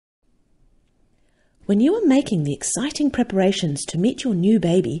When you are making the exciting preparations to meet your new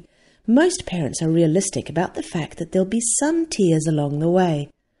baby, most parents are realistic about the fact that there'll be some tears along the way.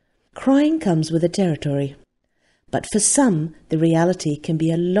 Crying comes with the territory. But for some, the reality can be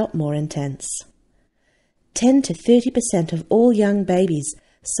a lot more intense. 10 to 30% of all young babies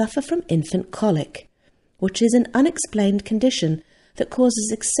suffer from infant colic, which is an unexplained condition that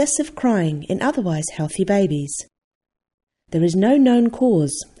causes excessive crying in otherwise healthy babies. There is no known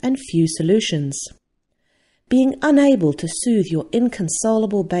cause and few solutions. Being unable to soothe your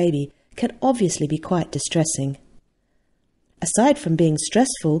inconsolable baby can obviously be quite distressing. Aside from being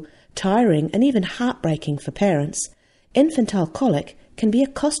stressful, tiring, and even heartbreaking for parents, infantile colic can be a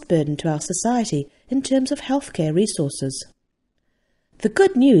cost burden to our society in terms of healthcare resources. The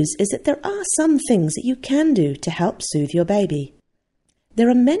good news is that there are some things that you can do to help soothe your baby. There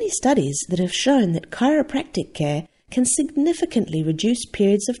are many studies that have shown that chiropractic care can significantly reduce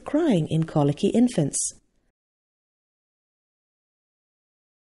periods of crying in colicky infants.